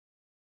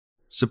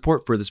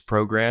Support for this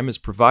program is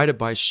provided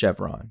by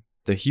Chevron,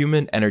 the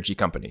human energy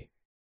company.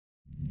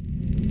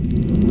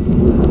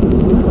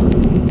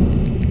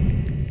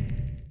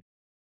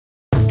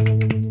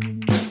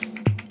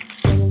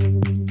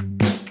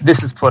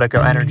 This is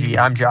Politico Energy.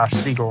 I'm Josh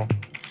Siegel.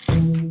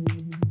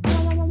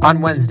 On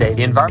Wednesday,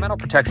 the Environmental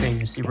Protection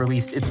Agency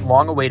released its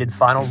long-awaited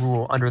final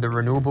rule under the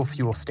renewable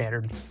fuel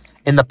standard,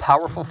 and the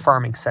powerful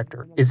farming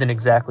sector isn't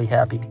exactly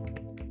happy.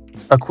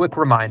 A quick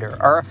reminder,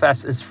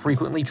 RFS is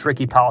frequently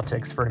tricky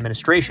politics for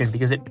administration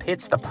because it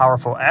pits the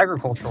powerful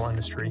agricultural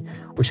industry,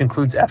 which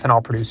includes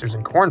ethanol producers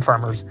and corn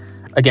farmers,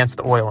 against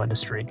the oil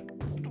industry.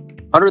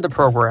 Under the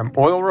program,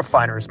 oil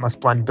refiners must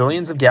blend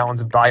billions of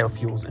gallons of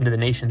biofuels into the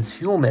nation's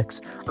fuel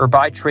mix or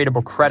buy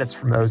tradable credits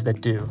from those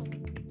that do.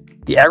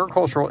 The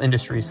agricultural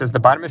industry says the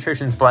Biden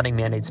administration's blending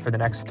mandates for the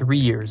next 3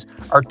 years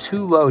are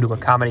too low to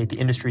accommodate the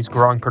industry's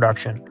growing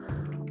production,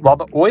 while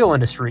the oil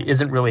industry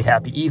isn't really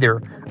happy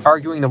either,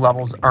 arguing the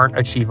levels aren't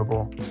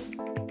achievable.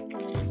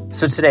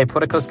 So today,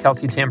 Politico's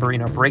Kelsey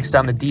Tamburino breaks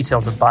down the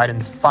details of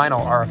Biden's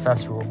final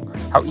RFS rule,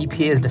 how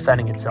EPA is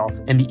defending itself,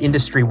 and the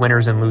industry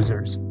winners and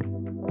losers.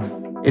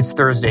 It's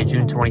Thursday,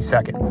 June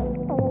 22nd.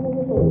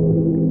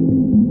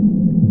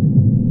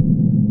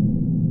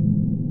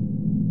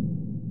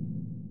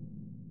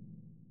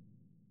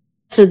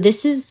 So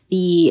this is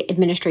the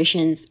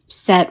administration's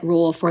set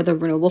rule for the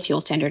renewable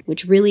fuel standard,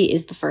 which really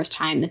is the first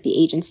time that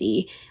the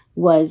agency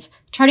was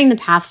charting the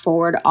path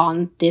forward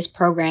on this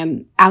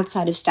program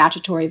outside of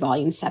statutory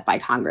volumes set by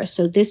Congress.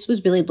 So this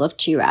was really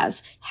looked to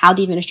as how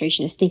the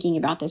administration is thinking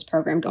about this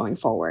program going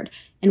forward.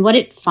 And what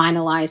it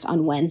finalized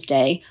on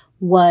Wednesday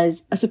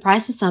was a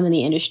surprise to some in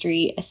the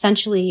industry.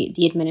 Essentially,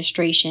 the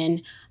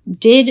administration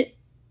did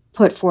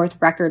put forth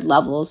record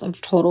levels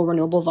of total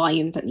renewable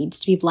volume that needs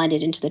to be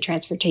blended into the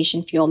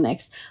transportation fuel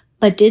mix,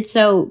 but did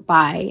so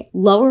by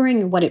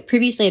lowering what it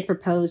previously had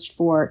proposed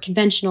for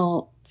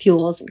conventional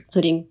fuels,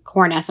 including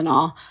corn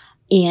ethanol,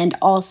 and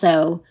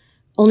also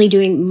only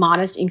doing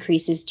modest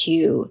increases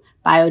to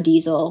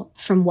biodiesel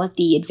from what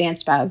the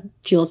advanced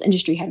biofuels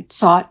industry had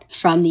sought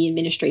from the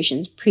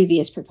administration's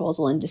previous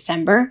proposal in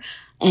December.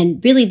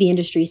 And really, the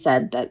industry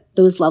said that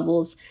those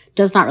levels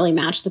does not really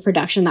match the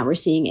production that we're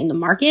seeing in the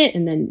market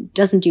and then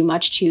doesn't do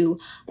much to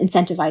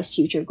incentivize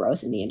future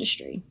growth in the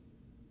industry.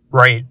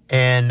 Right.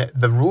 And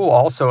the rule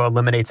also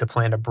eliminates a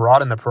plan to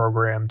broaden the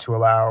program to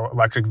allow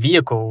electric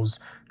vehicles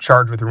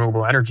charged with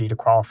renewable energy to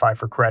qualify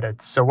for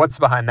credits. So what's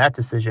behind that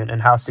decision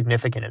and how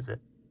significant is it?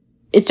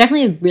 It's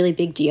definitely a really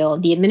big deal.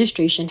 The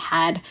administration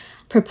had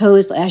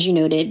proposed, as you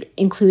noted,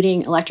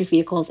 including electric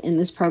vehicles in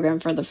this program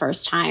for the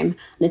first time.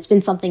 And it's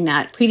been something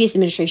that previous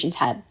administrations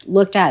had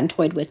looked at and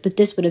toyed with, but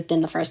this would have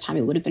been the first time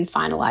it would have been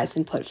finalized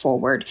and put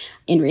forward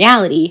in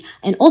reality.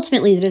 And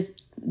ultimately,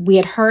 we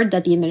had heard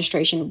that the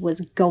administration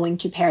was going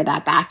to pare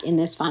that back in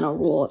this final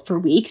rule for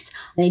weeks.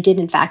 They did,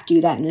 in fact, do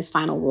that in this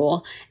final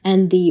rule.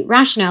 And the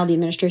rationale the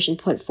administration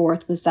put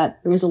forth was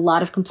that there was a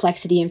lot of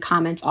complexity and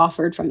comments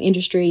offered from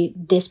industry.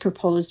 This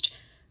proposed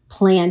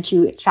plan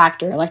to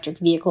factor electric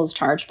vehicles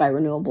charged by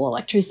renewable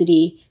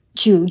electricity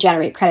to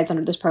generate credits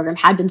under this program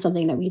had been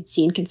something that we'd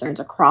seen concerns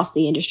across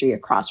the industry,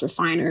 across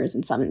refiners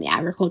and some in the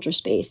agriculture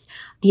space.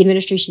 The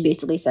administration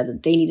basically said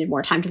that they needed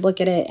more time to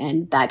look at it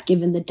and that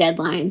given the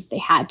deadlines they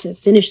had to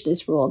finish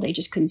this rule, they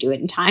just couldn't do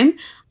it in time.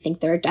 I think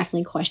there are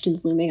definitely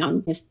questions looming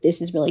on if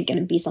this is really going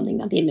to be something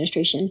that the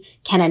administration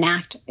can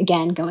enact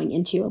again going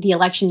into the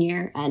election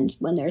year and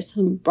when there's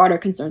some broader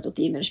concerns that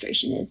the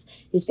administration is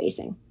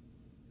facing.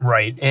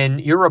 Right.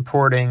 And you're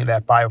reporting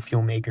that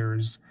biofuel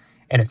makers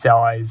and its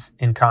allies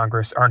in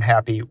Congress aren't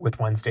happy with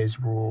Wednesday's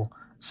rule.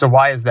 So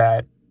why is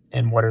that,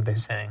 and what are they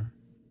saying?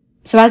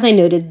 So as I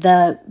noted,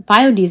 the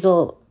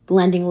biodiesel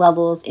blending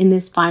levels in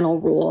this final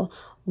rule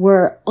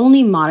were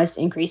only modest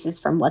increases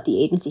from what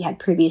the agency had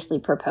previously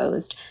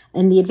proposed.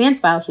 And the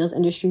advanced biofuels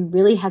industry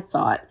really had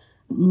sought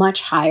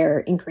much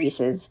higher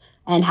increases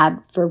and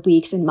had for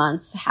weeks and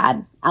months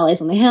had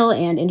allies on the Hill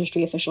and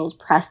industry officials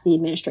press the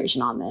administration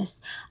on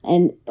this.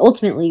 And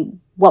ultimately,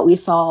 what we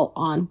saw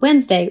on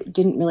Wednesday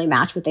didn't really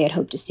match what they had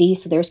hoped to see.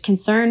 So there's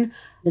concern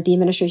that the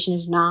administration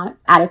is not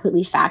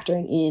adequately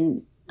factoring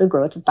in the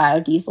growth of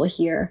biodiesel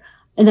here.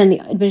 And then the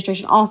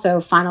administration also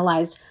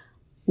finalized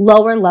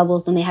lower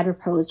levels than they had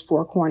proposed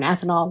for corn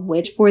ethanol,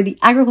 which for the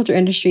agriculture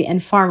industry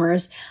and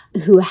farmers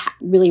who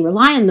really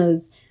rely on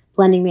those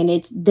blending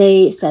mandates,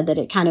 they said that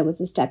it kind of was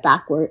a step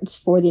backwards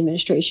for the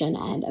administration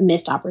and a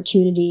missed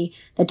opportunity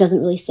that doesn't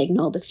really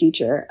signal the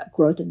future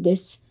growth of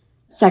this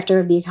sector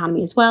of the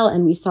economy as well.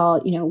 And we saw,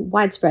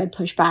 widespread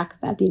pushback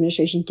that the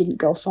administration didn't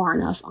go far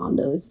enough on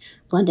those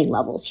blending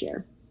levels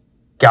here.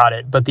 Got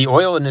it. But the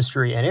oil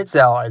industry and its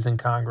allies in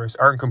Congress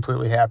aren't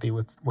completely happy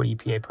with what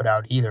EPA put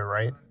out either,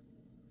 right?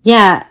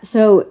 Yeah,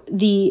 so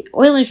the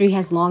oil industry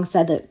has long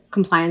said that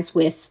compliance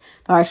with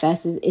the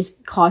RFS is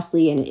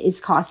costly and is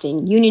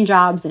costing union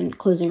jobs and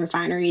closing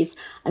refineries.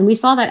 And we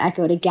saw that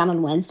echoed again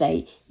on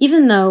Wednesday.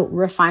 Even though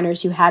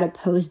refiners who had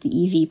opposed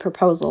the EV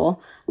proposal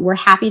were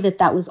happy that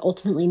that was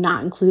ultimately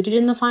not included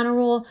in the final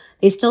rule,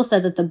 they still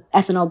said that the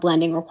ethanol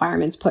blending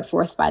requirements put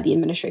forth by the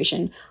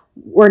administration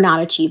were not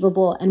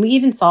achievable. And we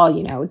even saw,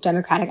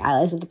 Democratic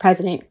allies of the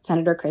president,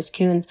 Senator Chris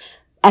Coons,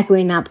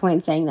 echoing that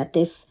point, saying that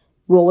this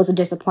rule was a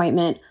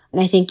disappointment.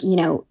 And I think,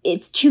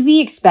 it's to be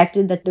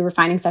expected that the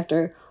refining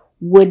sector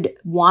would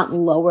want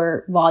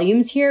lower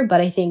volumes here. But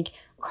I think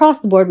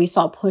across the board, we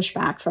saw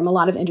pushback from a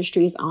lot of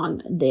industries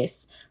on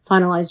this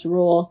finalized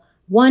rule.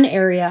 One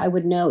area I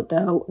would note,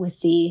 though, with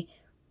the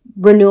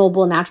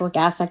renewable natural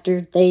gas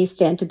sector, they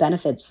stand to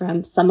benefits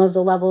from some of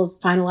the levels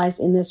finalized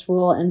in this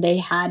rule. And they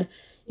had,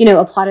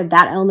 applauded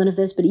that element of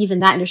this. But even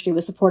that industry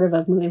was supportive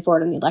of moving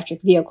forward on the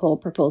electric vehicle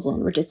proposal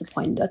and were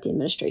disappointed that the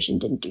administration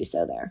didn't do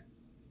so there.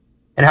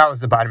 And how is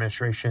the Biden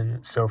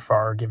administration so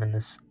far, given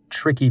this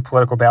tricky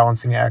political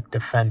balancing act,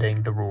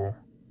 defending the rule?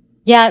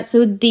 Yeah,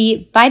 so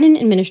the Biden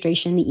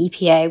administration, the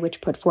EPA, which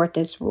put forth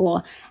this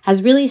rule,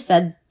 has really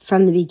said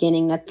from the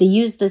beginning that they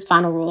used this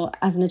final rule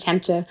as an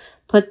attempt to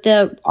put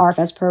the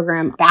RFS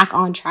program back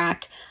on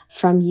track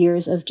from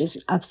years of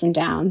just ups and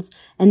downs.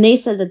 And they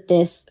said that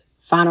this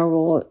final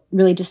rule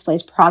really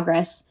displays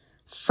progress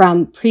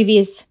from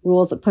previous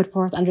rules that put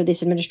forth under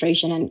this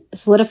administration and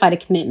solidified a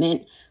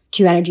commitment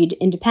to energy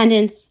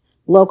independence,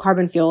 low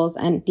carbon fuels,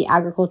 and the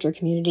agriculture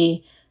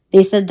community.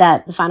 They said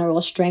that the final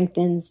rule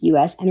strengthens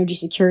U.S. energy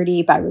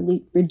security by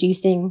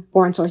reducing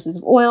foreign sources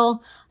of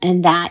oil,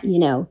 and that,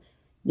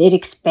 it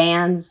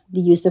expands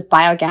the use of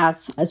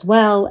biogas as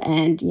well.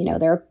 And,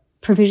 there are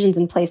provisions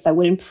in place that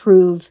would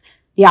improve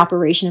the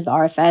operation of the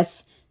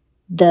RFS.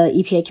 The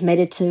EPA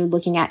committed to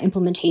looking at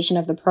implementation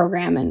of the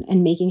program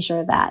and making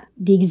sure that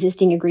the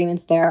existing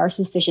agreements there are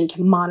sufficient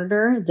to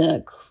monitor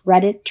the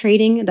credit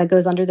trading that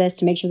goes under this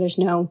to make sure there's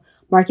no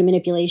market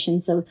manipulation.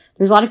 So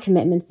there's a lot of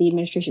commitments the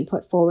administration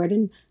put forward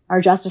and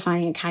are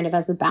justifying it kind of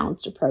as a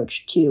balanced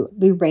approach to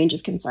the range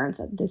of concerns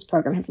that this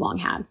program has long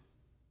had.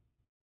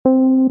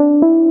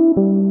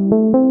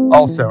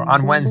 Also,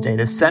 on Wednesday,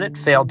 the Senate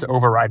failed to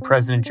override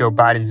President Joe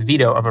Biden's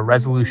veto of a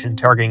resolution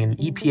targeting an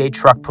EPA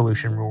truck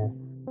pollution rule.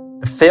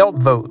 The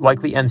failed vote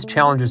likely ends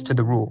challenges to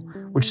the rule,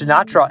 which did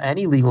not draw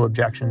any legal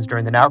objections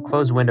during the now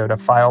closed window to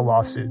file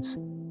lawsuits.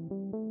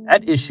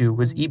 At issue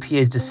was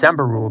EPA's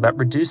December rule that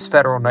reduced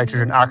federal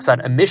nitrogen oxide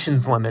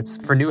emissions limits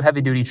for new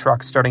heavy-duty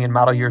trucks starting in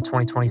model year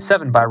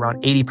 2027 by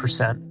around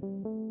 80%.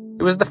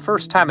 It was the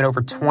first time in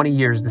over 20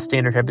 years the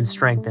standard had been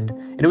strengthened,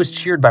 and it was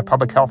cheered by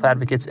public health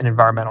advocates and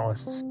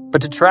environmentalists.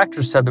 But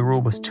detractors said the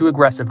rule was too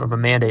aggressive of a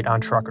mandate on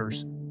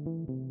truckers.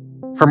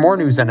 For more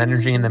news on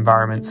energy and the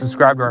environment,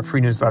 subscribe to our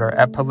free newsletter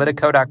at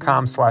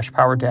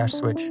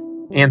politico.com/power-switch,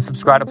 and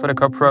subscribe to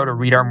Politico Pro to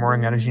read our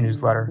morning energy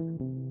newsletter.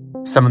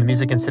 Some of the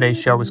music in today's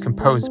show was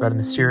composed by the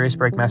mysterious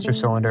Breakmaster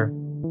Cylinder.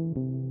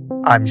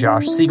 I'm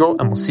Josh Siegel,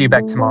 and we'll see you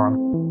back tomorrow.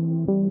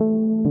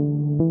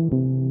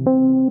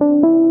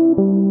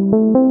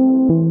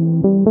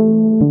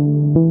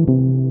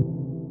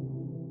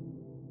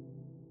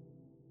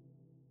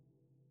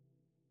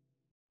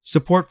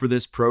 Support for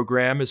this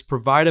program is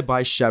provided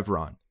by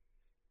Chevron.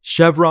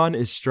 Chevron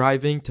is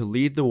striving to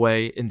lead the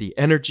way in the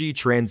energy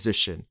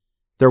transition.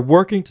 They're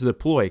working to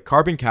deploy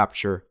carbon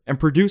capture and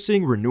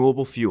producing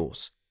renewable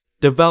fuels,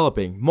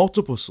 developing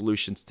multiple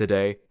solutions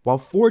today while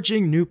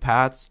forging new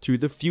paths to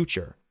the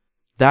future.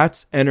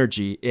 That's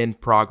energy in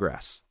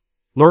progress.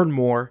 Learn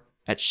more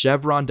at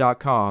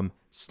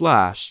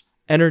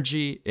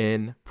chevron.com/energy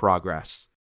in progress.